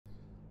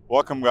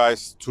Welcome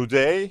guys.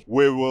 Today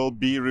we will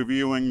be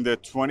reviewing the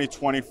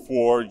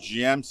 2024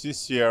 GMC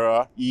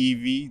Sierra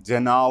EV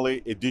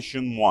Denali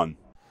Edition 1.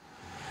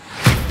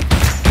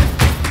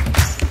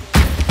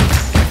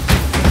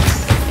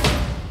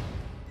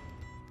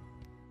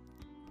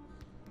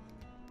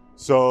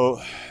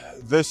 So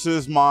this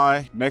is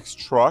my next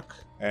truck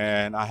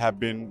and I have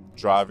been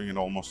driving it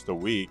almost a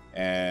week,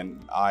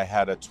 and I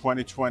had a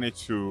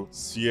 2022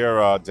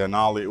 Sierra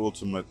Denali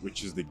Ultimate,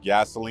 which is the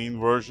gasoline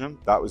version.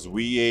 That was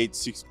V8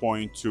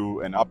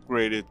 6.2 and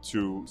upgraded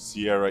to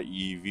Sierra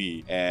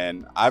EV.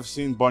 And I've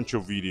seen a bunch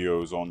of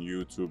videos on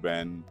YouTube,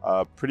 and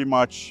pretty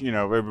much,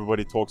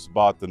 everybody talks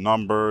about the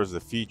numbers, the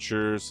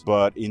features.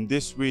 But in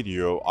this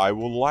video, I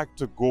would like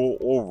to go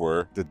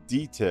over the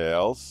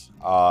details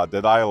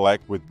that I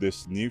like with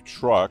this new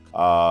truck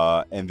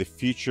and the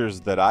features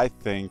that I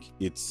think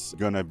it's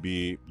gonna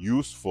be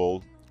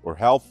useful or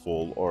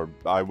helpful, or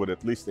I would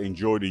at least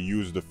enjoy to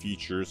use the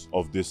features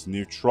of this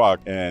new truck.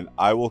 And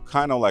I will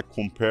kind of like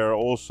compare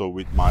also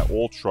with my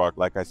old truck,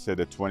 like I said,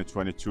 the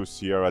 2022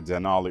 Sierra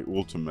Denali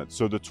Ultimate.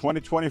 So the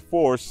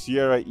 2024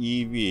 Sierra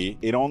EV,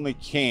 it only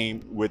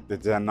came with the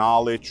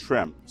Denali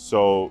trim.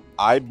 So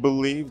I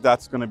believe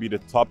that's going to be the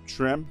top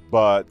trim,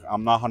 but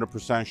I'm not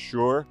 100%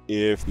 sure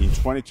if in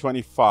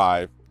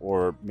 2025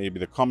 or maybe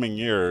the coming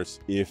years,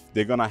 if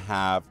they're gonna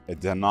have a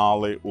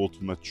Denali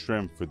Ultimate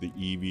trim for the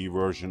EV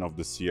version of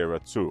the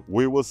Sierra 2.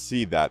 We will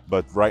see that,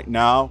 but right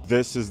now,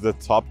 this is the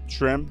top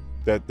trim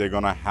that they're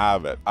gonna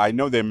have it. I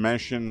know they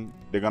mentioned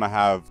they're gonna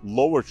have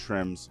lower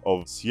trims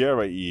of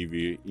Sierra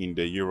EV in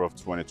the year of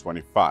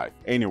 2025.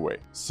 Anyway,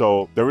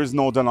 so there is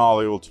no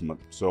Denali Ultimate.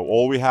 So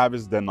all we have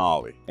is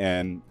Denali.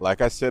 And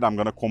like I said, I'm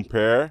gonna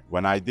compare.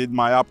 When I did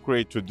my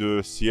upgrade to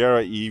the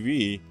Sierra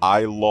EV,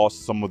 I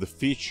lost some of the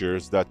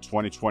features that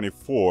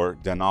 2024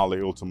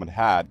 Denali Ultimate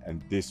had,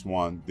 and this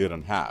one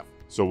didn't have.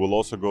 So we'll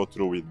also go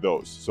through with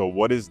those. So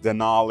what is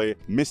Denali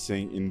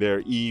missing in their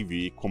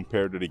EV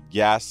compared to the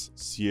gas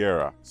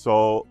Sierra?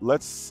 So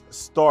let's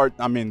start,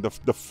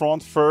 the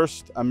front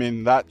first.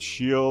 That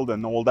shield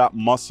and all that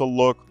muscle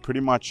look, pretty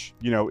much,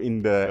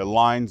 in the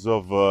lines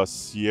of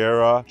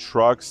Sierra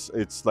trucks,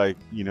 it's like,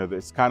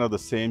 it's kind of the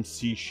same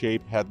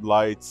C-shaped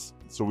headlights.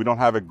 So we don't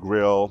have a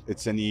grille,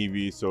 it's an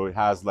EV, so it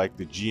has like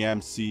the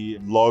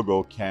GMC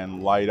logo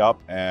can light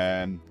up,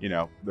 and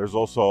there's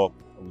also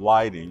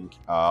lighting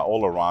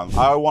all around.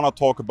 I want to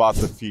talk about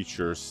the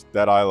features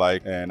that I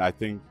like, and I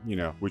think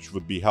which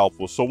would be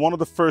helpful. So one of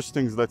the first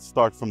things, let's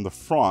start from the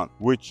front,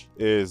 which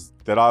is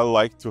that I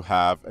like to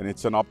have, and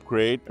it's an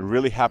upgrade and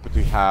really happy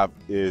to have,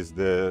 is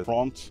the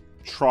front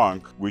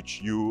trunk, which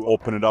you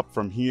open it up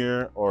from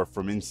here or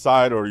from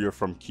inside, or you're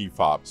from key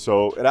fob.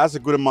 So it has a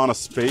good amount of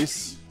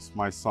space. It's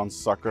my son's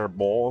soccer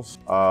balls.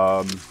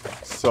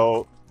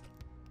 So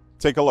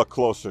take a look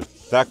closer.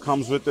 That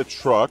comes with the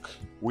truck.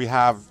 We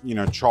have,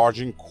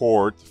 charging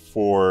cord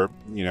for,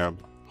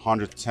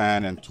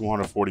 110 and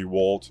 240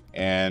 volt.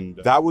 And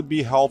that would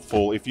be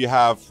helpful if you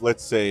have,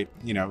 let's say,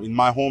 in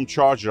my home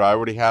charger, I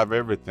already have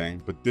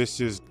everything, but this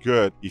is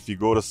good if you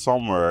go to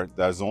somewhere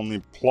that's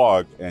only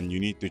plug and you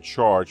need to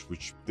charge,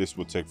 which this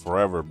would take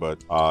forever.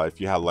 But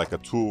if you have like a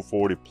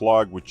 240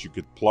 plug, which you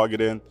could plug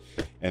it in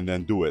and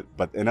then do it.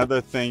 But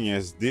another thing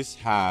is this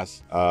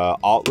has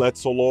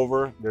outlets all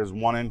over. There's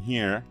one in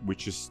here,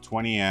 which is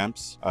 20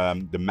 amps.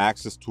 The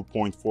max is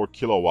 2.4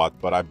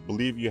 kilowatt, but I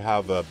believe you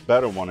have a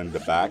better one in the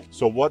back.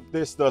 So what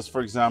this does,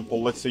 for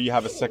example, let's say you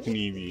have a second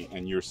EV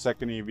and your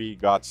second EV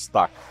got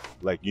stuck,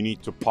 like you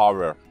need to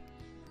power.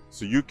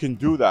 So you can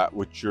do that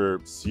with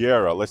your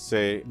Sierra. Let's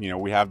say,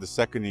 we have the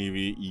second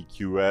EV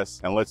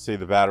EQS, and let's say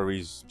the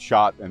battery's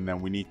shot and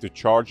then we need to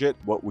charge it.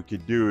 What we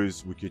could do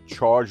is we could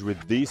charge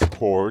with these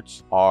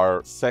cords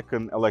our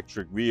second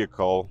electric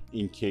vehicle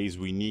in case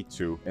we need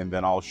to. And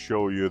then I'll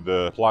show you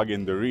the plug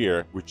in the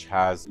rear, which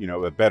has,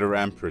 a better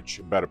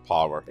amperage, better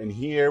power. And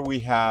here we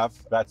have,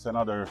 that's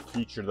another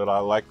feature that I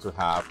like to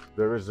have.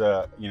 There is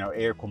a,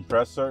 air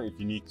compressor. If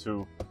you need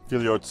to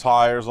fill your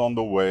tires on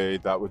the way,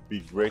 that would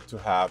be great to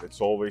have.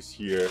 It's always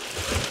here.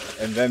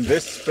 And then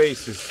this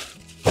space is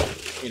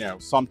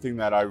something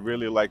that I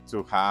really like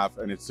to have,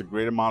 and it's a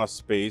great amount of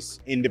space.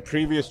 In the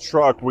previous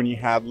truck, when you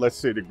had, let's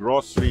say, the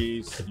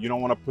groceries, you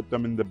don't want to put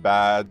them in the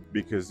bed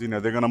because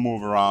they're gonna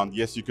move around.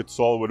 Yes, you could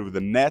solve it with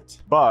a net,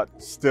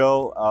 but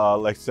still,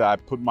 like I said, I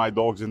put my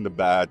dogs in the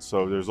bed,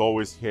 so there's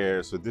always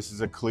hair. So this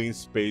is a clean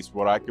space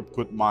where I could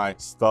put my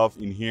stuff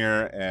in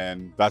here,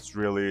 and that's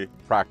really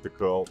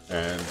practical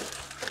and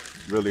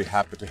really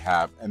happy to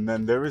have. And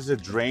then there is a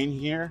drain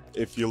here.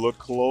 If you look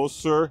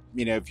closer,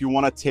 if you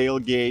want to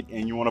tailgate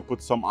and you want to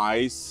put some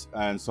ice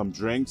and some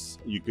drinks,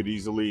 you could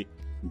easily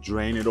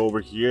drain it over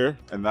here,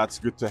 and that's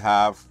good to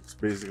have. It's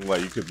basically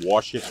like you could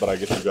wash it, but I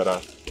guess you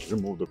gotta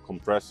remove the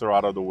compressor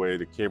out of the way,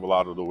 the cable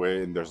out of the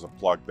way, and there's a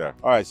plug there.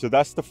 All right, so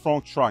that's the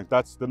front trunk.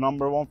 That's the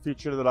number one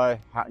feature that I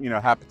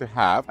happy to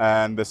have.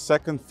 And the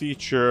second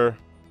feature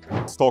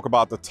Let's talk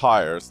about the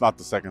tires. Not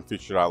the second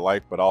feature I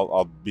like, but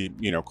I'll be,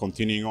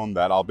 continuing on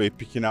that. I'll be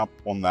picking up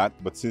on that.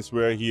 But since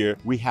we're here,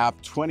 we have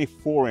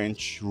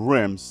 24-inch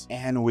rims,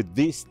 and with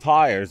these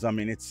tires, I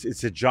mean,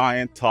 it's a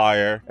giant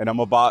tire, and I'm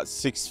about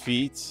 6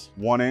 feet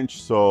 1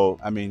 inch. So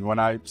I mean, when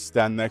I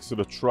stand next to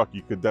the truck,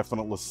 you could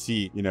definitely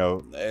see,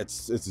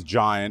 it's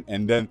giant.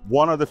 And then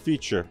one other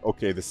feature,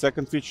 okay, the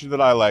second feature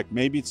that I like,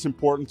 maybe it's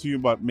important to you,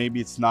 but maybe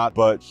it's not.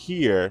 But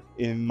here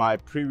in my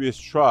previous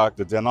truck,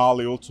 the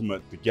Denali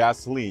Ultimate, the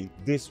gasoline,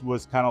 this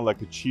was kind of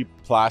like a cheap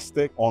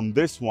plastic. On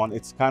this one,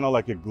 it's kind of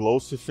like a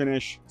glossy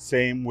finish,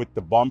 same with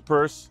the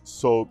bumpers.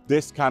 So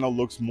this kind of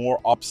looks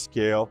more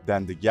upscale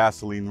than the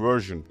gasoline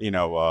version,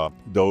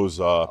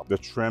 the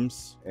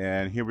trims.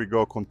 And here we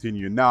go,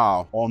 continue.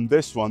 Now on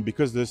this one,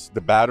 because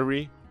the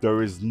battery,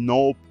 there is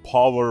no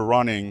power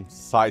running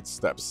side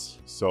steps.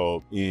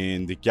 So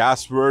in the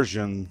gas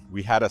version,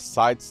 we had a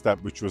side step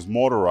which was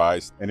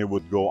motorized, and it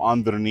would go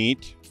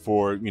underneath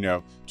for,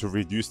 to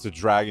reduce the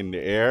drag in the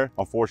air.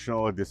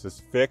 Unfortunately, this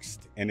is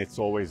fixed and it's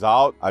always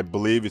out. I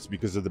believe it's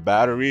because of the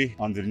battery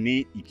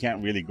underneath. You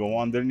can't really go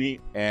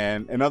underneath.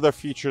 And another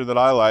feature that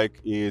I like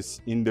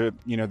is in the,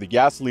 the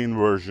gasoline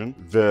version,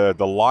 the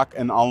lock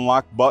and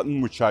unlock button,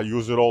 which I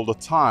use it all the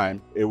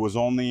time. It was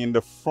only in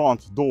the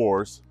front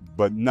doors,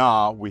 but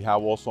now we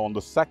have also on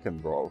the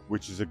second row,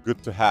 which is a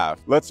good to have.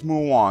 Let's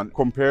move on.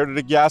 Compared to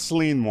the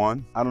gasoline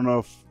one, I don't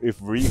know if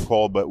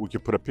recall, but we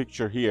could put a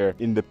picture here.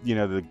 In the,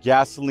 the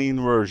gasoline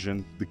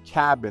version, the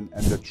cabin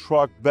and the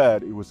truck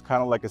bed, it was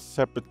kind of like a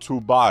separate two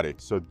body.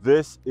 So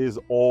this is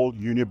all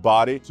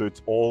unibody. So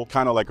it's all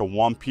kind of like a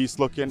one piece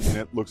looking, and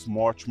it looks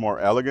much more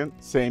elegant.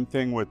 Same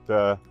thing with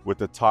the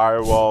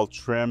tire wall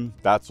trim.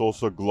 That's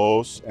also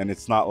gloss, and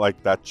it's not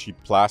like that cheap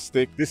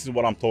plastic. This is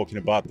what I'm talking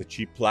about, the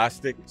cheap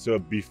plastic. So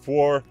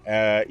before,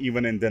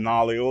 even in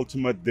Denali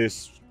Ultimate,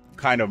 this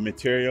kind of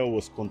material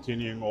was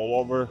continuing all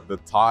over the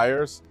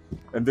tires.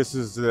 And this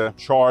is the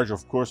charge.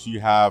 Of course, you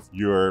have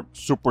your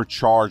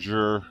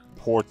supercharger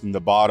port in the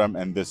bottom,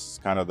 and this is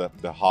kind of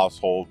the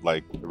household,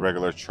 like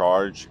regular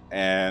charge.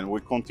 And we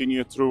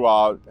continue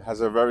throughout. It has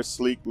a very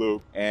sleek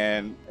look,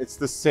 and it's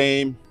the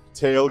same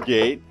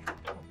tailgate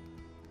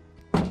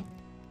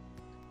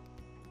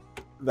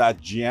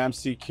that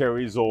GMC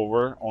carries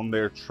over on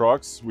their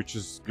trucks, which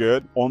is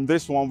good. On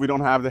this one, we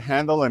don't have the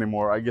handle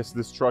anymore. I guess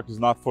this truck is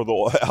not for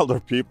the elder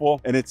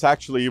people, and it's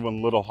actually even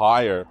a little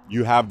higher.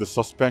 You have the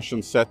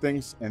suspension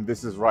settings, and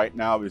this is right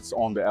now, it's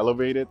on the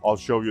elevated. I'll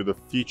show you the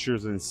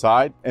features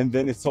inside. And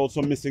then it's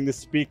also missing the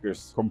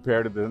speakers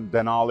compared to the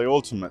Denali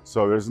Ultimate.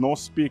 So there's no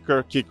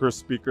kicker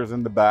speakers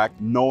in the back,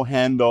 no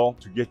handle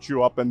to get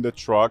you up in the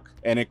truck.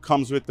 And it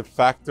comes with the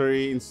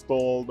factory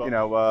installed,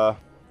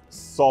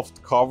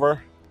 soft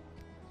cover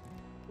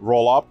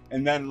roll up.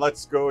 And then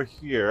let's go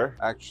here.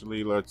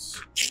 Actually,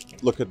 let's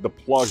look at the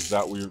plugs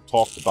that we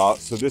talked about.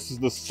 So this is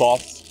the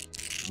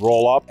soft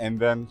roll up, and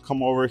then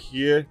come over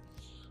here.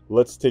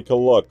 Let's take a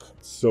look.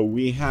 So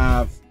we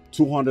have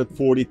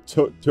 240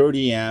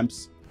 30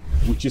 amps,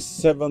 which is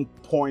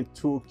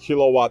 7.2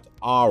 kilowatt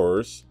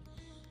hours.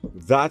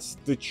 That's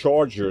the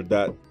charger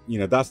that,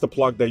 that's the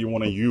plug that you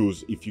want to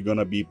use if you're going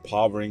to be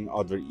powering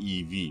other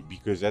EV.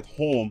 Because at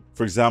home,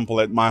 for example,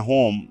 at my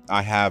home,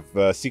 I have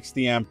a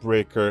 60 amp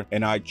breaker,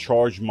 and I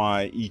charge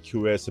my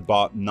EQS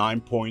about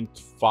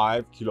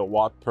 9.5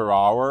 kilowatt per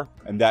hour.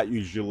 And that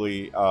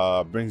usually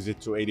brings it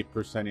to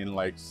 80% in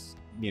like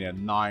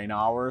 9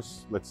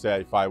 hours. Let's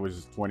say if I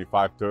was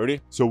 25-30.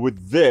 So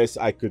with this,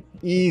 I could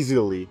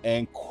easily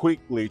and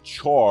quickly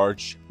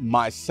charge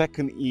my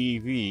second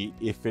EV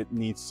if it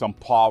needs some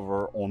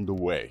power on the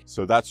way.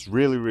 So that's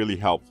really, really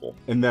helpful.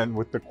 And then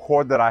with the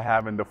cord that I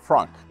have in the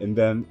front, and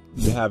then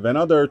you have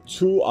another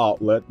two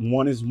outlet.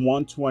 One is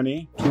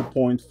 120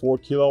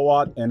 2.4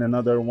 kilowatt, and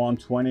another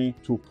 120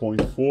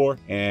 2.4.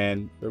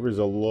 And there is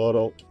a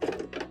little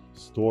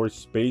storage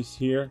space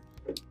here.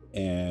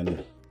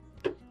 And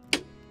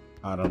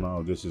I don't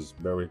know, this is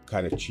very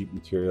kind of cheap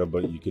material,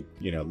 but you could,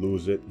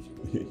 lose it.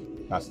 It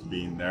has to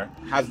be in there.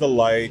 Has the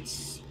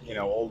lights,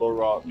 all the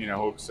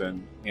hooks,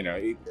 and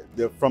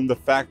from the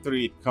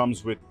factory it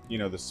comes with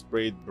the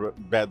sprayed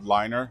bed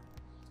liner,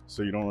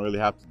 so you don't really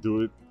have to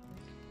do it.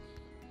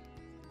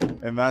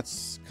 And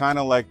that's kind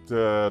of like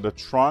the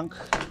trunk.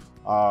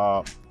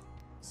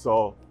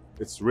 So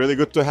it's really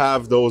good to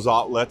have those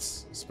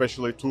outlets,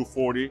 especially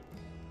 240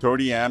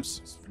 30 amps.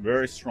 It's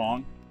very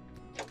strong.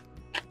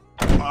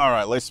 All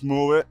right, let's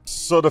move it.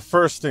 So the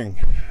first thing,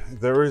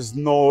 there is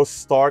no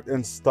start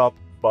and stop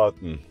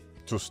button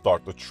to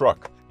start the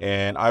truck.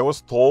 And I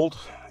was told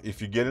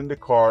if you get in the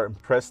car and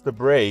press the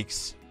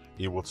brakes,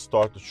 it will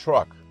start the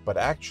truck. But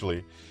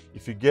actually,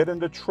 if you get in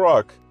the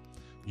truck,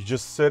 you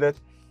just sit it,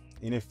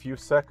 in a few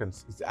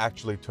seconds, it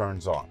actually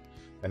turns on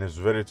and is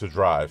ready to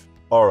drive.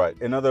 All right,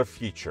 another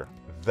feature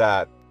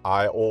that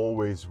I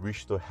always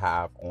wish to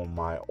have on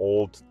my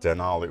old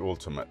Denali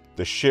Ultimate.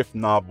 The shift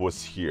knob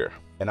was here.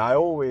 And I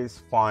always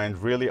find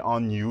really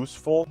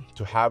unuseful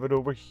to have it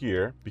over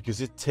here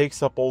because it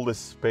takes up all this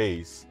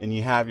space, and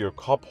you have your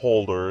cup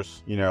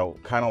holders, you know,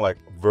 kind of like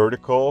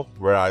vertical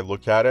where I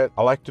look at it.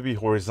 I like to be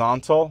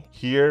horizontal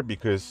here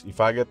because if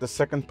I get the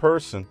second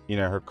person, you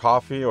know, her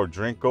coffee or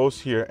drink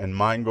goes here and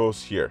mine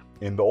goes here.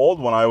 In the old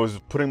one, I was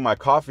putting my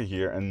coffee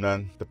here and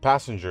then the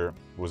passenger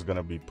was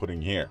gonna be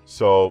putting here.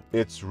 So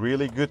it's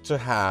really good to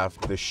have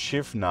the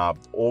shift knob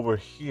over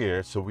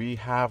here so we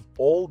have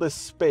all this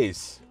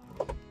space.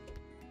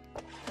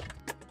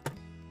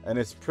 And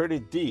it's pretty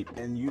deep,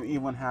 and you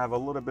even have a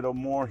little bit of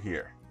more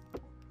here.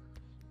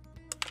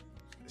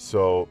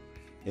 So,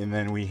 and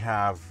then we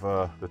have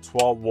the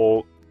 12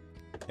 volt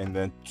and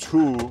then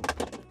 2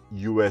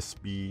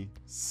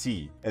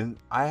 USB-C. And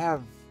I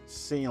have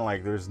seen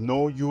like there's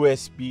no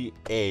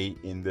USB-A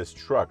in this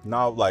truck.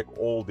 Now like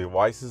all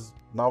devices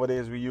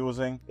nowadays we're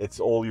using,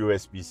 it's all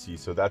USB-C.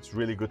 So that's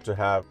really good to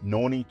have.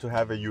 No need to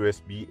have a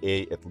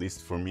USB-A, at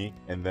least for me.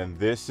 And then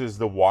this is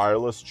the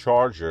wireless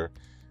charger.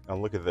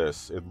 And look at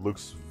this, it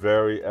looks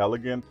very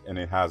elegant, and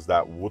it has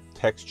that wood,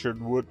 textured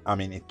wood. I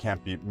mean, it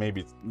can't be,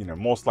 maybe, you know,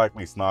 most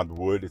likely it's not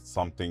wood, it's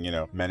something, you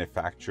know,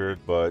 manufactured,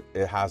 but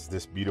it has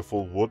this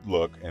beautiful wood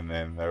look. And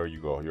then there you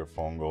go, your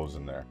phone goes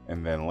in there.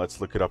 And then let's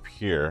look it up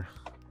here,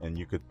 and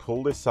you could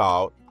pull this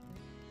out,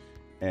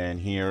 and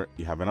here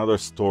you have another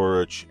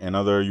storage,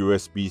 another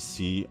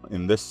USB-C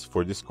in this,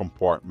 for this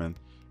compartment,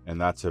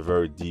 and that's a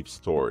very deep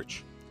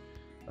storage.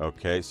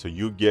 Okay, so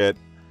you get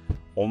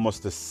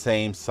almost the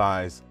same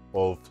size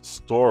of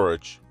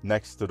storage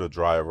next to the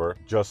driver,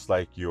 just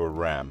like your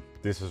Ram.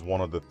 This is one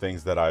of the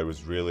things that I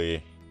was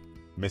really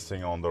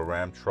missing on the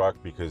Ram truck,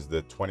 because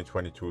the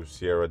 2022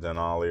 Sierra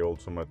Denali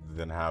Ultimate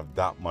didn't have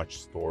that much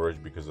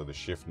storage because of the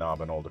shift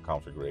knob and all the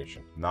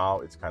configuration.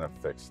 Now it's kind of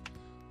fixed.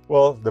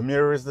 Well, the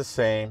mirror is the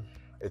same.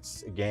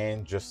 It's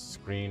again just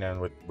screen,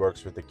 and it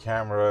works with the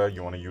camera.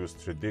 You want to use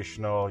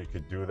traditional, you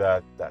could do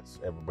that. That's,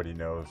 everybody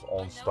knows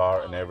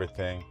OnStar and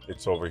everything.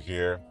 It's over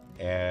here.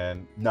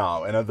 And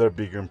now another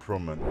big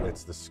improvement,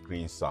 it's the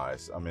screen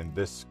size. I mean,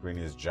 this screen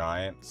is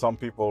giant. Some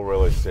people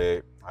really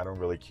say, I don't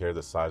really care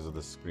the size of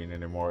the screen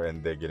anymore,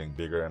 and they're getting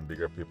bigger and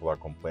bigger. People are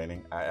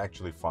complaining. I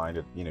actually find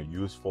it, you know,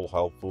 useful,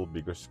 helpful,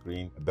 bigger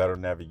screen, better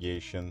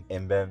navigation.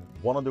 And then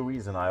one of the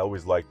reasons I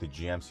always like the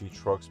GMC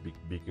trucks,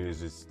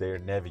 because it's their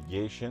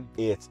navigation,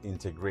 it's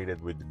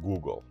integrated with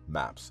Google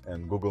Maps.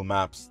 And Google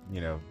Maps, you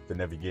know, the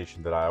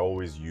navigation that I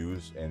always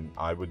use, and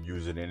I would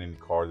use it in any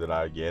car that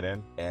I get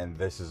in, and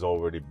this is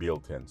already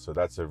built in. So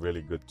that's a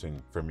really good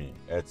thing for me.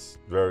 It's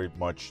very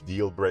much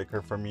deal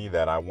breaker for me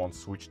that I won't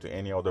switch to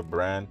any other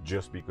brand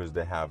just because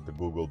they have the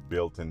Google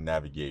built-in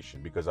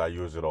navigation, because I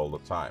use it all the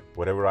time.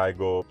 Wherever I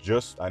go,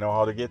 I know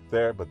how to get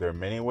there, but there are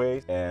many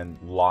ways, and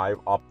live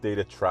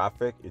updated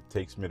traffic, it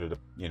takes me to the,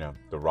 you know,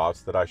 the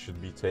routes that I should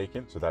be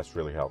taking. So that's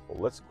really helpful.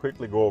 Let's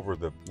quickly go over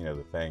the, you know,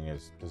 the thing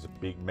is, there's a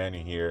big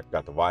menu here,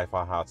 got the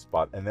Wi-Fi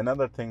hotspot. And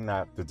another thing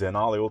that the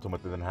Denali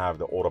Ultimate didn't have,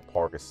 the auto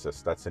park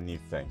assist. That's a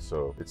neat thing.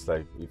 So it's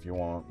like, if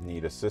you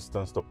need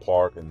assistance to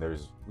park, and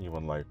there's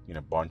even like, you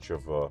know, bunch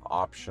of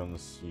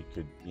options. You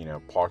could, you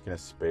know, park in a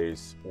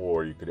space,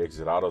 or you could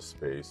exit out of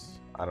space.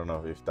 I don't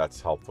know if that's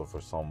helpful for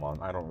someone.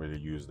 I don't really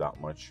use that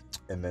much.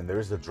 And then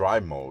there's the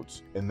drive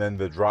modes. And then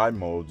the drive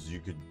modes, you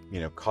could, you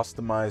know,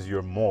 customize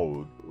your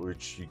mode,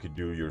 which you could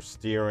do your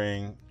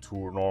steering,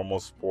 tour, normal,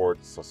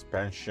 sport,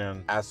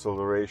 suspension,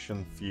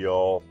 acceleration,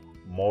 feel,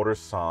 motor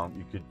sound.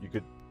 You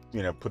could,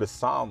 you know, put a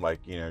sound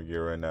like, you know,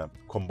 you're in a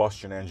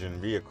combustion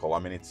engine vehicle. I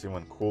mean, it's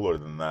even cooler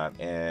than that.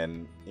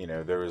 And, you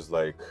know, there is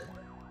like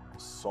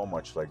so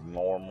much like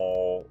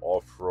normal,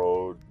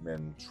 off-road,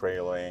 and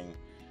trailing.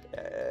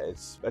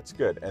 It's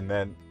good. And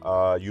then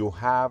you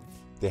have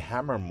the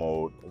hammer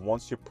mode.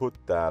 Once you put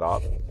that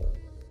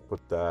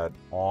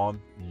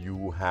on,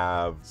 you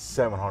have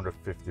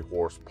 750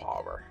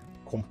 horsepower.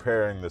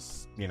 Comparing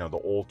this, you know, the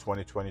old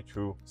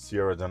 2022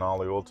 Sierra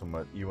Denali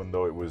Ultimate, even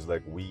though it was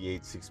like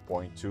V8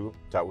 6.2,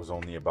 that was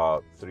only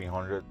about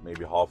 300,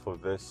 maybe half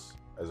of this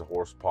as a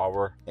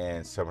horsepower,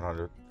 and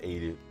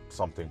 780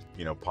 something,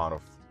 you know, pound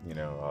of, you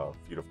know,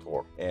 feet of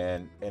torque.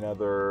 And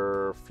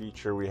another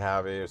feature we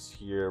have is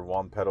here,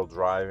 one pedal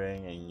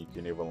driving, and you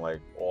can even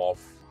like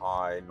off,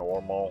 high,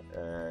 normal,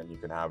 and you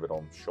can have it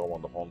on show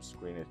on the home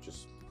screen. It's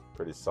just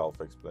pretty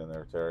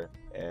self-explanatory.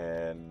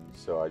 And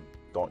so I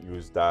don't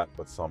use that,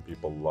 but some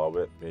people love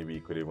it. Maybe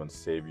it could even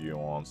save you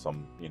on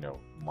some, you know,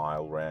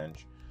 mile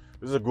range.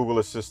 This is a Google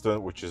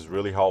Assistant, which is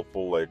really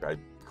helpful. Like, I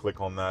click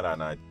on that,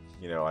 and I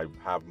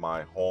have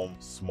my home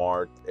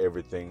smart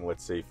everything.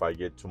 Let's say if I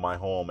get to my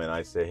home and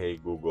I say, hey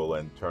Google,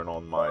 and turn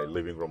on my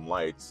living room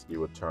lights, it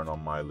would turn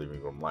on my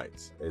living room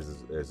lights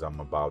as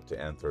I'm about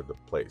to enter the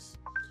place.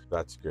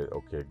 That's good.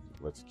 Okay,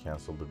 let's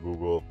cancel the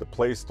Google. The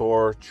Play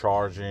Store,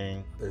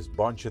 charging, there's a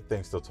bunch of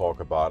things to talk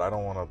about. I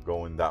don't want to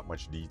go in that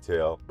much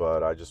detail,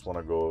 but I just want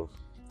to go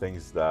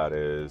things that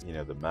is, you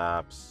know, the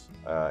maps,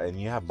 and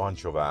you have a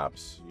bunch of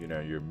apps, you know,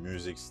 your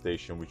music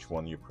station, which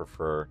one you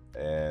prefer.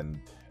 And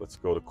let's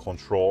go to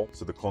control.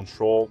 So the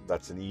control,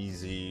 that's an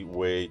easy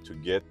way to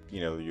get,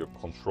 you know, your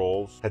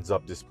controls. Heads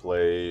up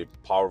display,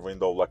 power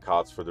window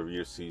lockouts for the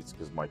rear seats,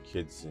 because my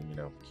kids, you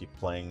know, keep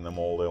playing them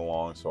all day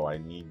long, so I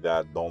need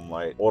that. Dome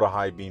light, auto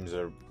high beams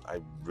are, I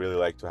really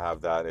like to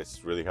have that.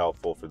 It's really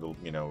helpful for the,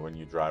 you know, when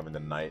you drive in the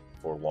night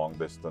for long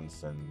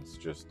distance, and it's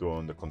just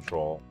doing the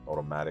control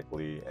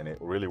automatically. And it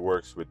really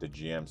works with the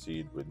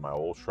GMC. With my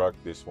old truck,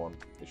 this one,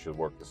 it should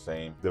work the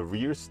same. The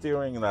rear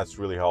steering, that's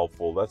really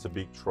helpful. That's a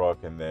big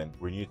truck, and then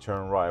when you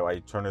turn right, I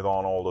turn it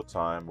on all the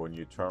time. When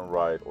you turn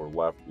right or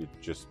left, it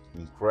just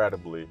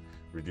incredibly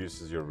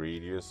reduces your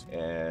radius.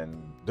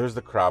 And there's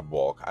the crab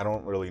walk. I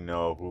don't really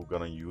know who's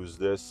gonna use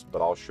this,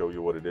 but I'll show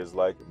you what it is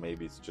like.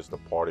 Maybe it's just a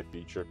party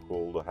feature,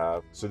 cool to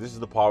have. So this is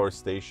the power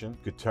station.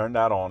 You could turn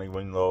that on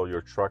even though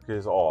your truck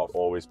is off.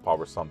 Always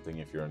power something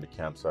if you're in the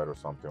campsite or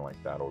something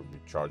like that, or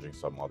you're charging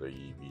some other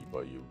EV,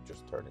 but you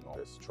just turning on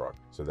this truck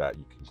so that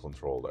you can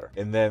control there.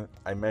 And then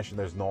I mentioned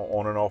there's no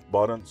on and off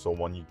button, so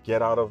when you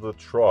get out of the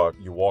truck,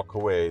 you walk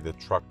away, the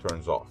truck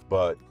turns off.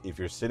 But if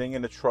you're sitting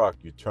in the truck,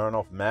 you turn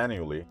off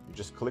manually. You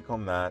just click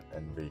on that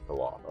and vehicle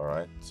off. All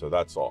right, so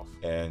that's off.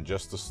 And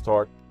just to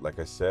start, like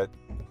I said,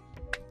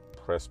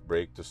 press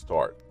brake to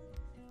start.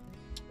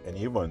 And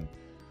even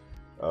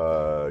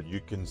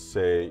you can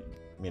say,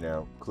 you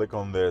know, click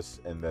on this,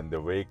 and then the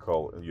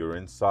vehicle, you're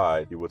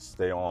inside, it would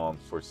stay on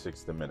for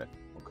 60 minutes.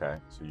 Okay,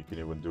 so you can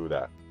even do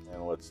that.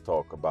 And let's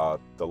talk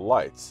about the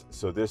lights.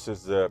 So this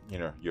is the, you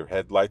know, your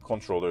headlight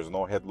control. There's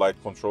no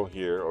headlight control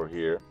here or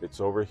here. It's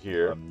over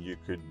here. You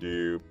could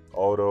do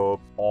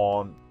auto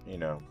on, you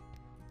know,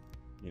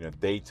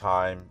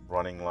 daytime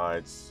running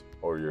lights,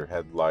 or your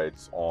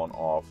headlights on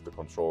off, the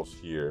controls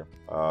here.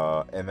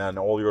 And then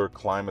all your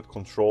climate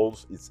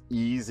controls, it's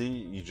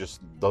easy.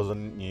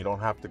 You don't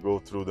have to go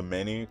through the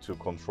menu to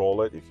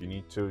control it. If you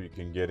need to, you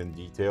can get in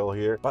detail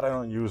here, but I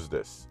don't use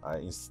this.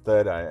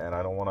 Instead,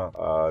 I don't want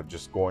to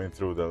just going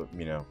through the,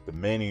 you know, the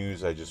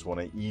menus. I just want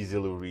to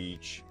easily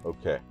reach.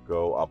 Okay,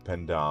 go up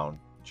and down,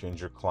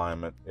 change your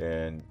climate,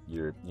 and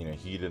your, you know,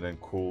 heated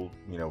and cooled,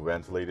 you know,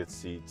 ventilated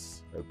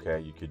seats. Okay,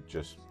 you could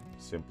just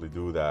simply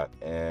do that.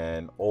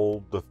 And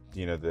all the,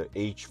 you know, the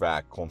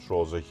HVAC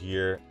controls are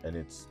here, and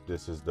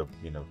this is the,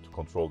 you know, to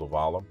control the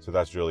volume. So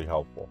that's really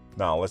helpful.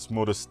 Now let's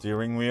move the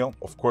steering wheel.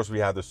 Of course, we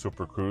have the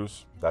Super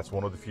Cruise. That's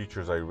one of the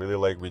features I really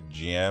like with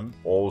GM.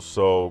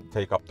 Also,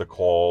 take up the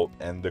call,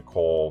 end the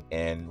call,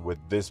 and with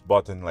this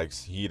button, like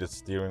heated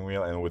steering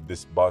wheel, and with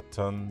this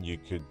button, you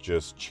could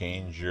just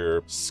change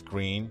your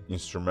screen,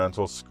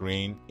 instrumental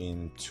screen,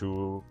 in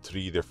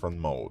 2-3 different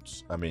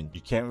modes. I mean,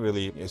 you can't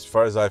really, as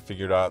far as I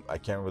figured out, I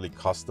can't really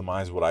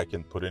customize what I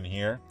can put in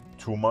here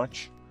too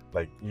much.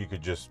 Like, you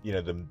could just, you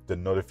know, the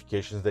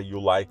notifications that you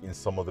like in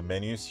some of the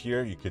menus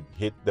here, you could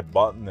hit the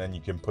button and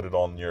you can put it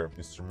on your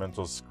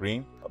instrumental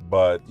screen.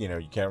 But, you know,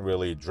 you can't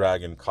really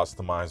drag and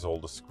customize all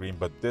the screen.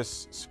 But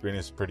this screen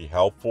is pretty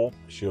helpful.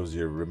 It shows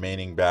your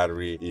remaining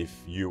battery. If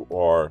you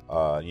are,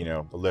 you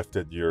know,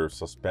 lifted your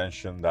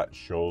suspension, that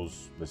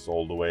shows this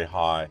all the way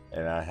high.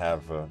 And I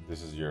have,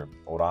 this is your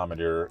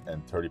odometer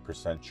and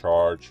 30%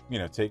 charge. You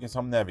know, taking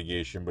some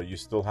navigation, but you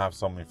still have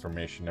some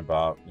information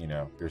about, you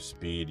know, your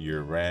speed,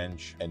 your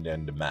range, and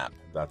then the map.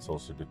 That's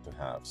also good to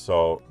have.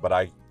 So, but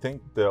I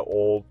think the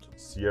old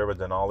Sierra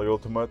Denali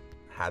Ultimate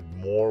had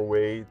more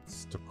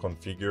ways to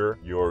configure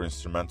your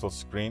instrumental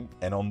screen.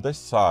 And on this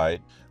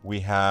side, we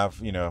have,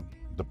 you know,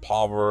 the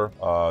power,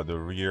 the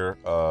rear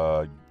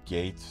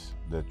gate,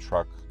 the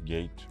truck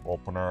gate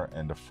opener,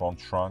 and the front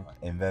trunk.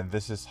 And then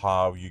this is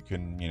how you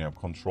can, you know,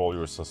 control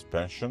your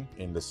suspension.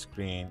 In the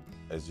screen,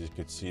 as you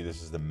can see,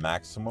 this is the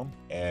maximum.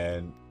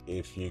 And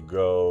if you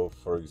go,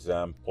 for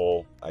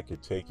example, I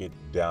could take it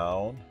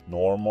down,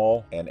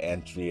 normal, and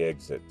entry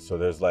exit. So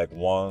there's like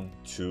 1,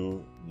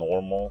 2,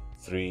 normal,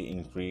 3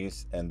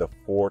 increase, and the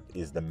 4th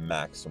is the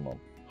maximum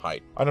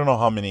height. I don't know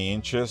how many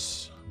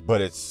inches,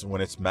 but it's,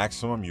 when it's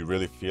maximum, you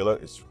really feel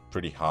it. It's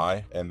pretty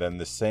high. And then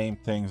the same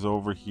things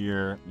over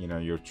here, you know,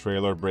 your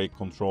trailer brake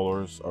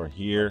controllers are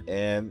here,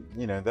 and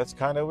you know, that's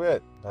kind of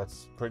it.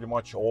 That's pretty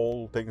much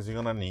all things you're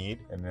gonna need.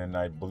 And then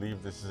I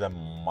believe this is a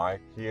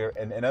mic here.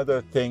 And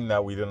another thing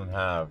that we didn't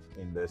have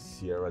in the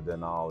Sierra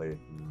Denali,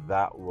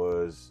 that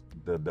was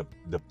the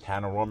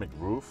panoramic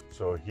roof.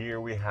 So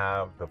here we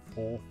have the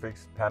full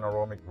fixed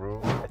panoramic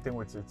roof. I think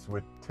it's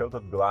with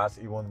tilted glass.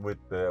 Even with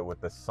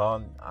the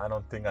sun, I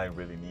don't think I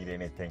really need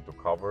anything to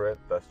cover it.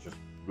 That's just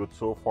good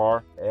so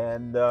far.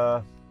 And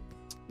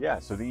yeah,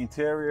 so the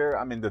interior,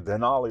 I mean, the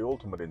Denali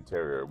Ultimate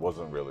interior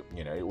wasn't really,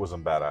 you know, it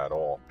wasn't bad at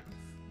all.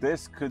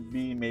 This could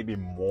be maybe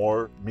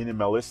more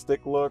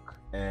minimalistic look,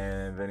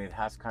 and then it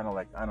has kind of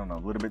like, I don't know,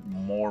 a little bit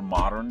more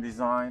modern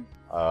design.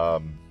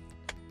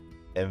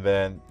 And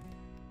then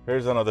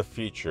here's another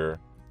feature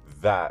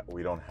that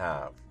we don't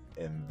have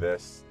in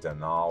this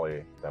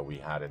Denali that we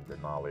had in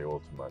Denali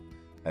Ultimate,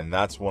 and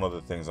that's one of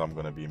the things I'm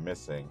going to be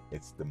missing.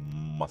 It's the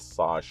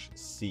massage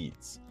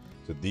seats.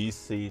 So these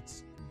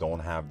seats don't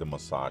have the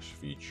massage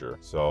feature.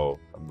 So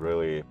I'm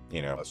really,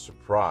 you know,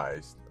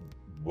 surprised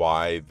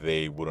why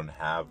they wouldn't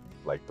have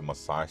like the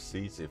massage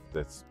seats if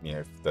that's, you know,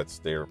 if that's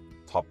their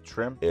top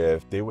trim.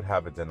 If they would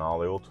have a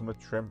Denali Ultimate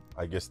trim,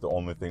 I guess the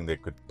only thing they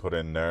could put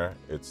in there,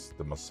 it's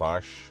the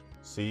massage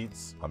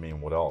seats. I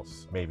mean, what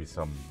else? Maybe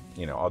some,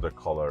 you know, other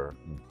color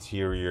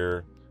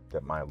interior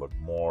that might look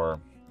more,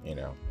 you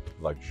know,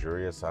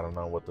 luxurious. I don't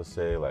know what to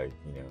say. Like,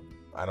 you know,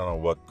 I don't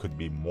know what could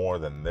be more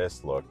than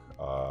this look.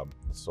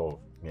 So,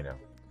 you know,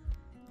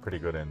 pretty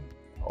good. And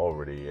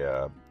already,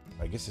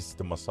 I guess it's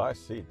the massage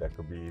seat. That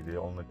could be the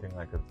only thing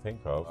I could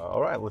think of.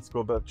 All right, let's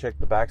go back, check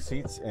the back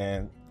seats,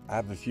 and I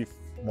have a few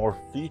more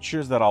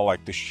features that I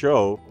like to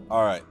show.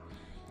 All right,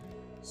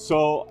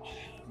 so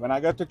when I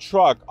got the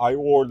truck, I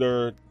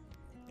ordered,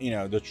 you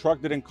know, the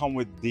truck didn't come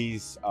with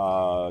these,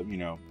 you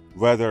know,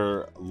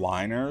 weather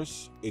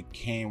liners. It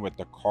came with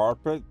the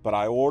carpet, but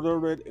I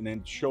ordered it and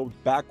it showed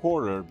back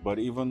ordered. But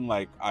even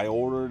like I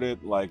ordered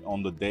it like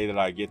on the day that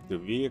I get the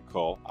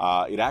vehicle,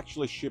 it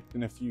actually shipped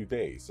in a few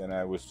days, and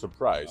I was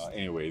surprised.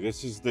 Anyway,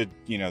 this is the,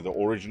 you know, the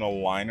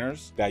original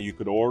liners that you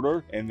could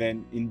order, and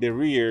then in the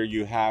rear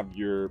you have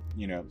your,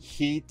 you know,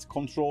 heat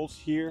controls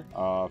here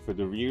for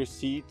the rear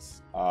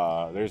seats.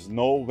 There's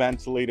no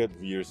ventilated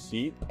rear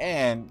seat,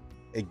 and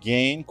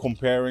again,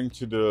 comparing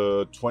to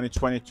the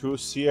 2022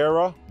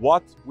 Sierra,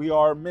 what we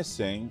are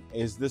missing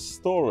is the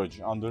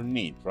storage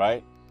underneath,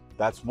 right?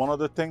 That's one of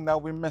the things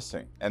that we're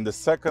missing. And the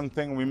second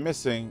thing we're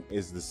missing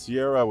is the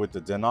Sierra with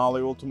the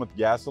Denali Ultimate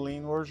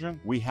gasoline version.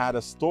 We had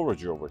a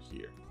storage over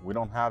here. We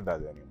don't have that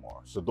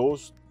anymore. So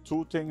those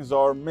two things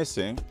are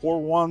missing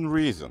for one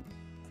reason.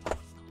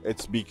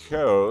 It's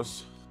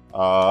because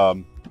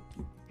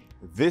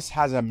this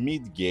has a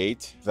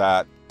mid-gate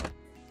that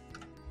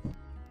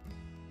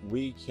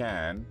we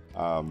can,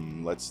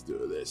 let's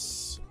do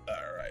this.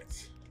 All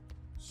right,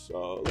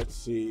 so let's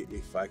see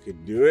if I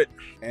could do it.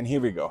 And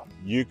here we go.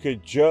 You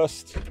could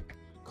just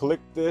click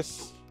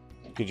this.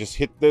 You could just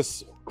hit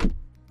this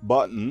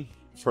button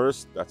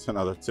first. That's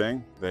another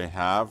thing they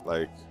have.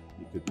 Like,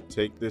 you could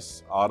take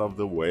this out of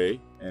the way,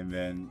 and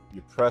then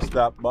you press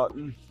that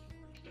button,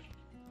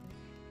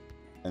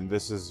 and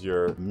this is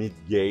your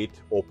mid-gate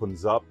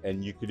opens up,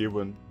 and you could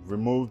even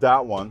remove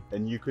that one,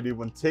 and you could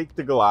even take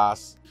the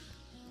glass,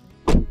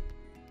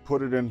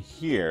 put it in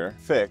here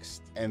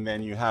fixed, and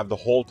then you have the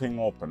whole thing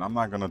open. I'm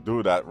not gonna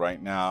do that right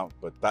now,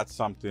 but that's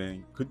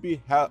something could be,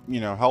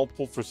 you know,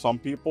 helpful for some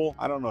people.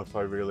 I don't know if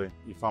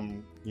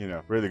I'm, you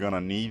know, really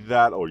gonna need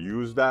that or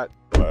use that,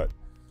 but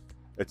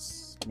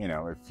it's, you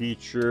know, a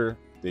feature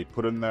they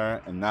put in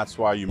there, and that's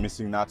why you're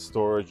missing that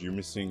storage. You're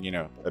missing, you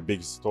know, a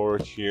big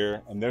storage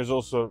here. And there's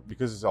also,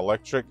 because it's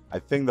electric, I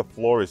think the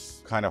floor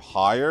is kind of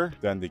higher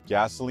than the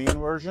gasoline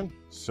version.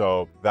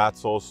 So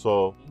that's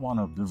also one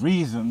of the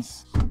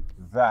reasons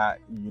that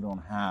you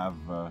don't have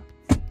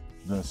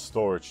the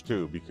storage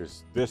too,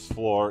 because this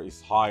floor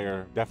is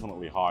higher,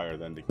 definitely higher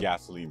than the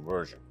gasoline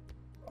version.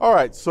 All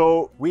right,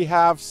 so we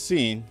have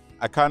seen,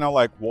 I kind of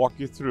like walk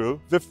you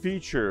through the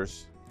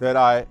features that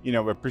I, you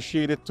know,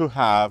 appreciated to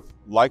have,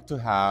 like to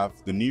have,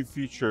 the new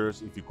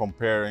features if you're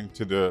comparing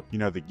to the, you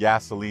know, the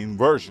gasoline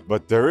version.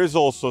 But there is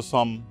also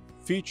some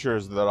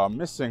features that are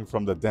missing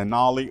from the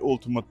Denali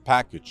Ultimate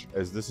package,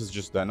 as this is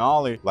just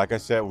Denali. Like I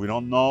said, we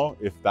don't know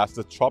if that's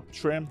the top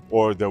trim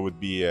or there would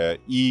be a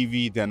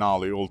EV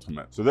Denali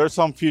Ultimate. So there's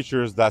some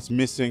features that's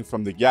missing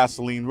from the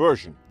gasoline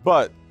version.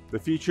 But the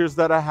features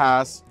that it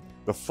has,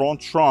 the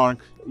front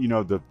trunk, you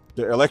know, the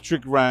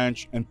electric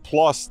wrench, and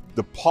plus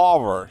the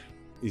power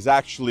is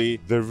actually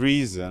the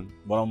reason,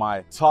 one of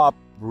my top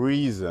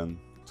reason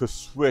to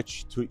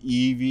switch to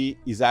EV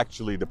is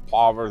actually the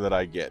power that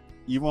I get.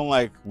 Even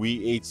like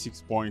V8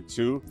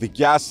 6.2, the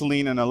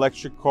gasoline and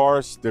electric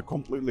cars, they're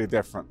completely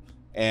different.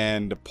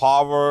 And the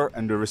power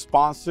and the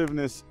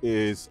responsiveness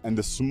is, and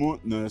the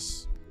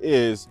smoothness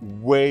is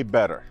way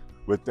better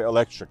with the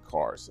electric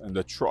cars and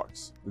the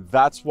trucks.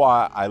 That's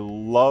why I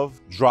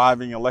love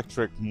driving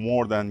electric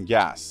more than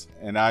gas.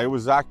 And I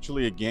was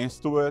actually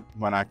against to it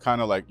when I kind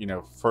of like, you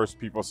know, first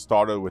people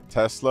started with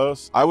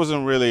Teslas. I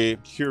wasn't really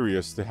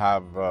curious to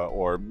have,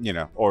 or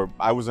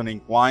I wasn't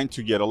inclined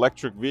to get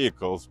electric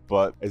vehicles.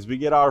 But as we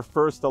get our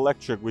first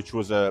electric, which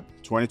was a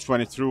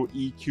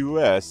 2023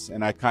 EQS,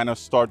 and I kind of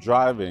start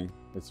driving,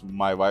 it's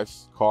my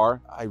wife's car,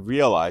 I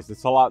realized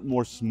it's a lot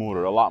more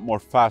smoother, a lot more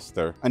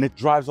faster, and it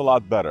drives a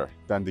lot better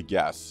than the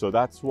gas. So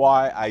that's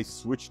why I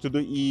switched to the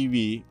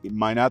EV. It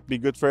might not be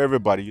good for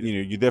everybody. You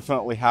know, you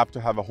definitely have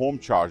to have a home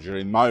charger,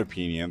 in my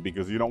opinion,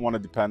 because you don't want to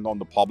depend on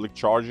the public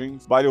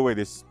charging. By the way,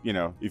 this, you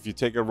know, if you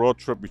take a road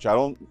trip, which I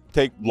don't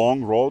take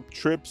long road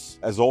trips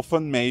as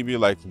often, maybe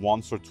like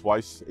once or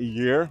twice a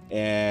year,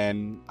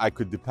 and I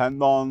could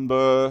depend on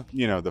the,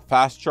 you know, the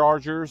fast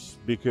chargers,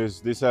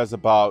 because this has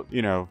about,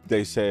 you know,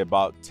 they say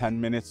about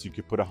 10 minutes, you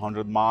could put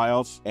 100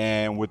 miles,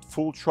 and with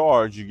full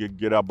charge, you could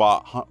get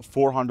about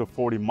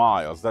 440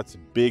 miles. That's a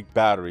big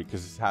battery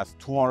because it has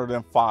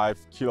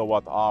 205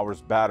 kilowatt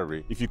hours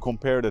battery. If you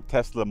compare the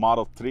Tesla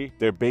Model 3,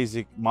 their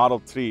basic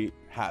Model 3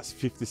 has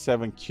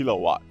 57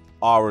 kilowatt.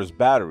 hours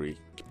battery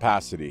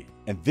capacity,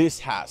 and this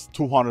has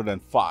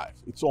 205.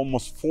 It's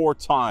almost 4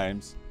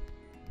 times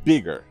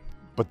bigger,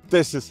 but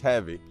this is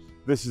heavy.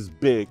 This is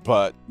big,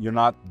 but you're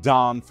not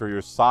down for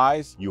your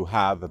size. You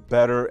have a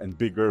better and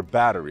bigger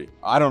battery.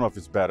 I don't know if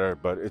it's better,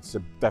 but it's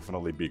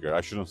definitely bigger.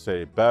 I shouldn't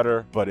say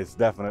better, but it's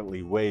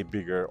definitely way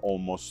bigger,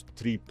 almost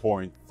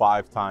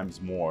 3.5 times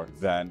more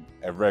than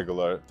a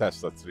regular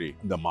Tesla 3,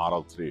 the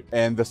Model 3.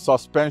 And the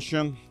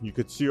suspension, you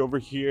could see over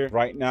here,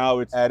 right now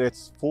it's at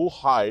its full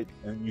height,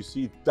 and you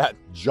see that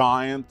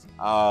giant,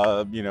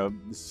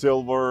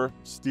 silver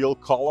steel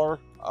color.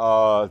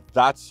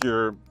 That's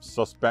your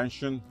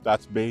suspension.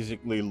 That's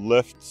basically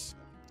lifts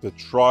the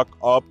truck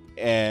up.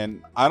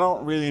 And I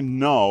don't really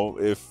know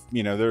if,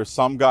 there are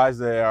some guys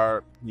that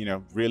are,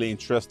 really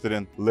interested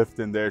in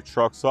lifting their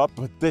trucks up,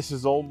 but this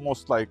is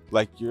almost like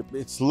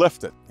it's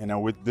lifted,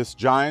 with this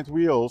giant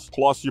wheels.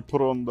 Plus you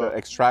put on the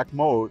extract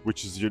mode,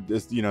 which is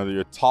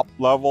your top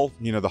level,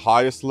 the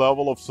highest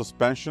level of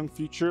suspension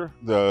feature,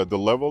 the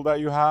level that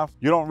you have.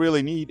 You don't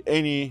really need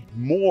any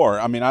more.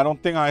 I mean, I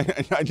don't think I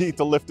need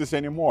to lift this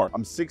anymore.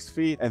 I'm 6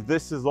 feet, and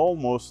this is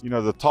almost,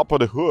 the top of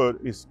the hood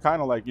is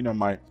kind of like,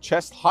 my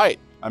chest height.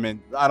 I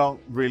mean, I don't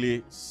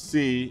really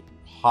see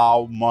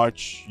how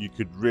much you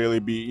could really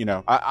be,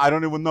 I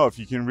don't even know if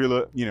you can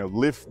really,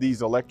 lift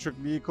these electric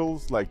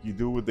vehicles like you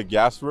do with the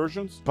gas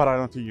versions, but I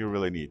don't think you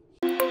really need.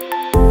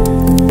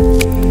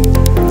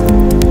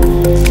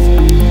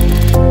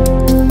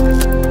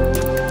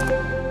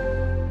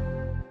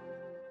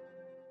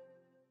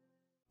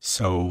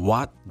 So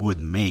what would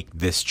make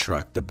this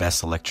truck the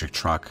best electric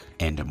truck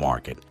in the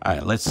market? All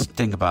right, let's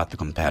think about the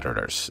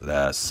competitors.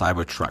 The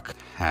CyberTruck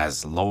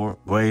has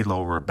way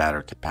lower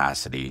battery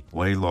capacity,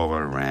 way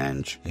lower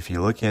range. If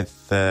you look at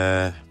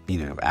the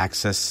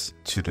access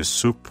to the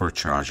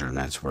supercharger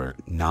network,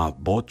 now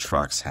both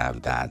trucks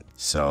have that.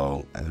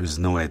 So there's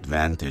no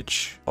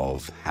advantage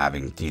of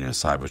having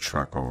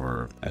CyberTruck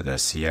over the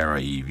Sierra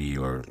EV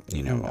or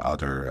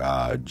other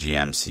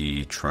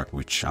GMC truck,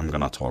 which I'm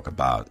gonna talk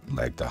about,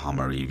 like the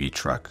Hummer EV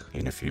truck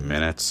in a few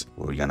minutes.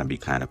 We're gonna be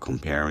kind of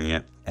comparing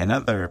it.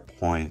 Another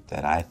point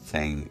that I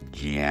think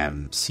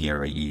GM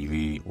Sierra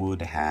EV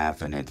would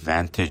have an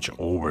advantage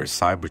over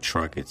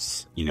CyberTruck,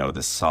 it's,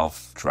 the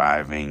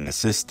self-driving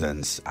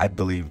assistance. I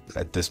believe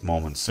at this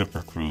moment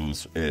Super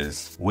Cruise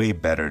is way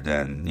better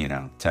than,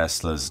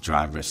 Tesla's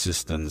driver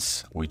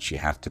assistance, which you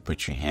have to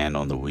put your hand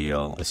on the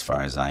wheel. As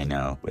far as I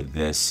know, with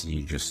this,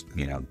 you just,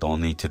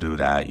 don't need to do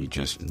that. You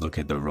just look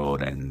at the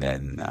road, and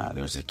then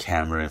there's a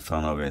camera in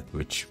front of it,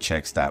 which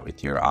checks that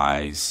with your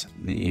eyes,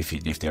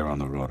 if they're on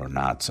the road or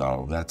not.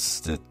 So that's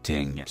the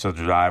thing. So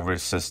the driver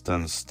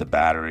assistance, the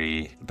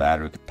battery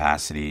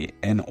capacity,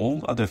 and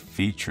all other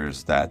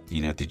features that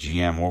the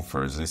GM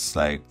offers. It's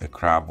like the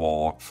crab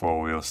walk,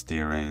 4-wheel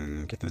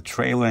steering. The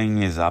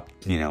trailing is up,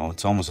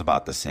 it's almost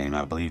about the same.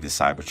 I believe the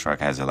CyberTruck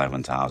has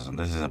 11,000.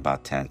 This is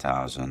about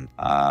 10,000.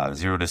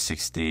 0 to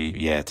 60,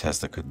 yeah,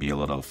 Tesla could be a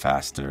little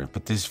faster,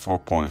 but this is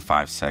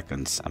 4.5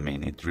 seconds. I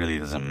mean, it really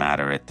doesn't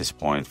matter at this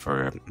point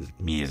for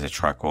me as a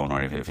truck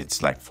owner if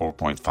it's like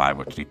 4.5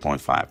 or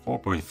 3.5.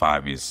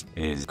 4.5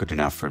 is good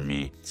enough for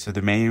me. So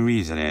the main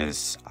reason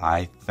is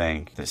I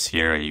think the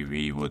Sierra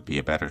EV would be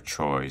a better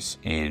choice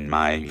in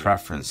my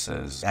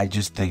preferences. I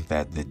just think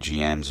that the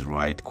GM's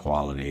ride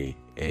quality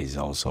is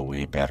also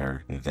way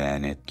better.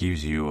 Then it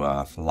gives you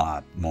a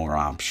lot more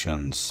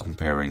options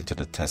comparing to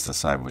the Tesla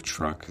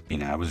Cybertruck.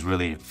 I was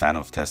really a fan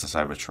of Tesla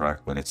Cybertruck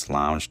when it's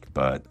launched,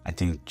 but I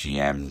think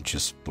GM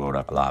just brought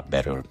up a lot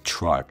better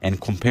truck. And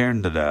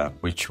comparing to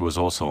which was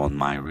also on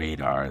my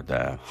radar,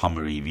 the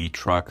Hummer EV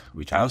truck,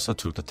 which I also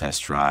took the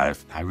test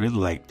drive. I really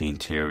like the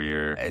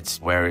interior. It's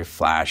very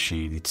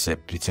flashy. It's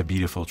a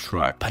beautiful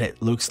truck, but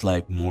it looks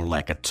like more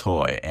like a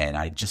toy. And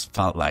I just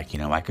felt like,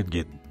 I could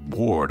get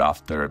bored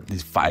after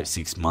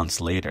 5-6 months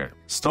later.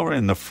 Story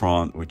in the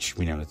front, which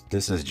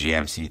this is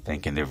GMC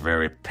thinking. They're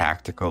very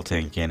practical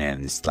thinking,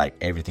 and it's like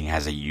everything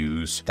has a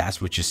use.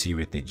 That's what you see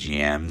with the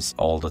GMs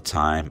all the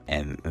time,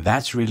 and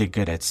that's really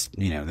good. It's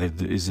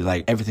it's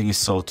like everything is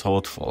so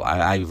thoughtful.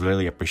 I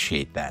really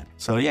appreciate that.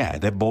 So yeah,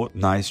 they're both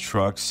nice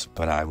trucks,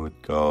 but I would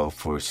go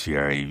for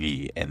Sierra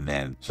EV. And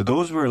then so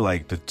those were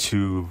like the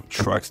two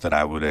trucks that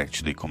I would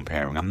actually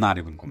comparing. I'm not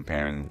even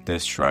comparing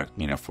this truck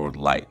for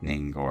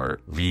Lightning or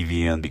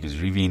Rivian, because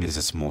Rivian is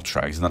a small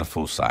truck. It's not a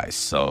full size,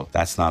 so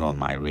that's not on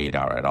my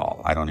radar at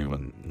all. I don't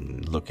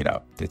even look it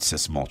up. It's a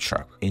small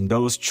truck. In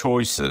those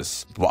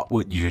choices, what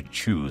would you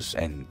choose?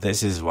 And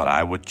this is what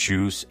I would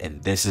choose,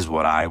 and this is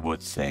what I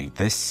would think.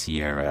 This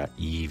Sierra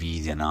EV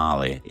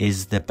Denali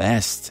is the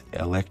best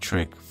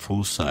electric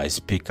full-size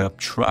pickup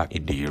truck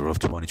in the year of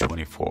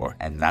 2024,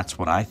 and that's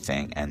what I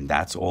think, and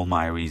that's all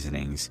my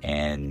reasonings.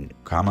 And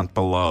comment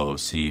below,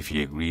 see if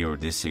you agree or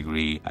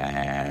disagree,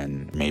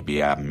 and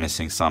maybe I'm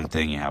missing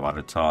something. You have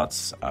other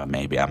thoughts.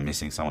 Maybe I'm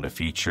missing some of the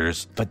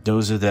features, but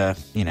those are the,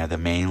 the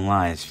main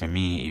lines for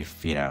me.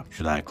 If,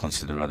 should I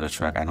consider other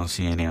truck? I don't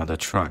see any other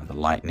truck. The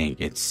Lightning,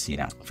 it's,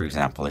 for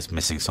example, it's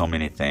missing so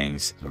many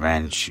things. The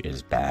wrench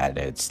is bad.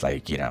 It's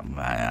like,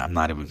 I'm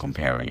not even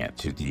comparing it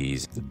to the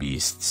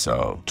beasts.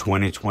 So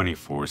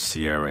 2024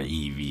 Sierra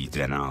EV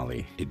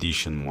Denali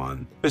Edition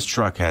 1. This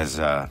truck has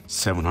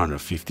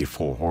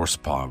 754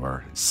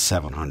 horsepower,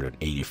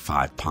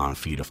 785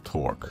 pound-feet of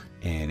torque.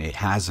 And it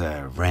has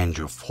a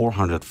range of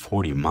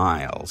 440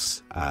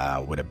 miles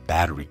with a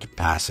battery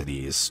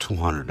capacity is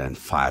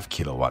 205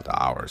 kilowatt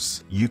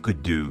hours. You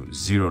could do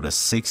 0 to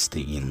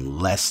 60 in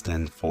less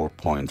than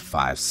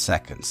 4.5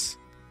 seconds.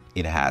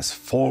 It has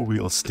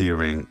four-wheel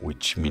steering,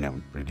 which,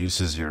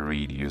 reduces your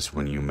radius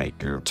when you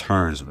make your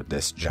turns with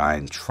this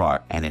giant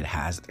truck. And it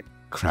has the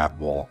crab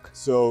walk.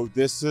 So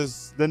this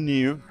is the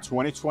new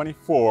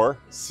 2024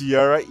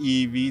 Sierra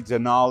EV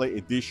Denali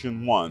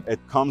Edition 1. It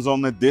comes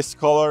on the this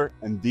color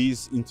and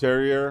these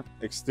interior,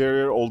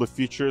 exterior, all the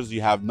features.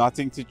 You have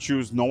nothing to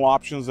choose, no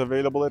options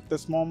available at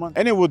this moment,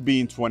 and it would be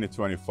in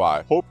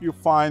 2025. Hope you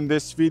find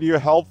this video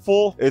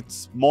helpful.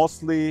 It's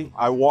mostly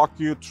I walk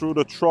you through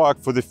the truck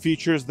for the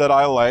features that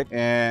I like,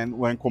 and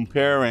when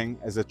comparing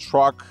as a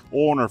truck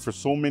owner for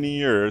so many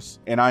years,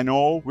 and I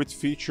know which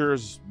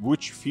features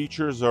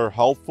are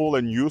helpful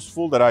and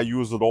useful, that I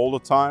use it all the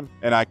time,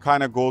 and I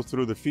kind of go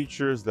through the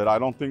features that I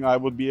don't think I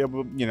would be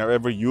able to,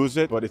 ever use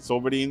it, but it's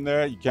already in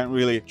there. You can't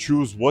really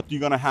choose what you're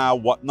gonna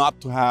have, what not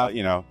to have,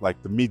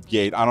 like the mid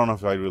gate. I don't know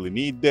if I really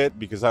need it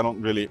because I don't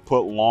really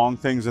put long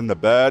things in the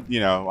bed.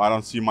 I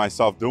don't see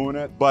myself doing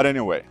it. But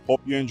anyway,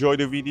 hope you enjoyed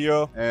the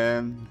video,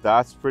 and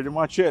that's pretty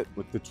much it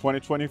with the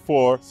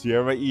 2024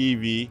 Sierra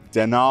EV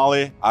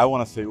Denali. I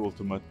want to say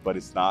Ultimate, but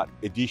it's not,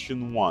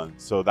 Edition 1.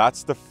 So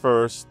that's the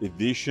first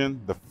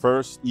edition, the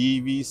first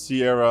EV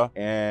Sierra,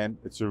 and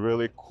it's a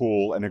really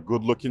cool and a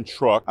good looking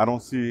truck. I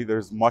don't see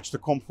there's much to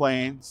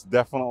complain. It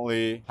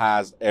definitely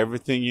has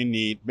everything you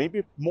need,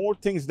 maybe more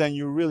things than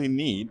you really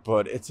need,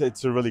 but it's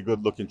a really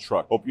good looking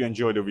truck. Hope you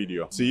enjoyed the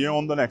video. See you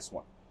on the next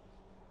one.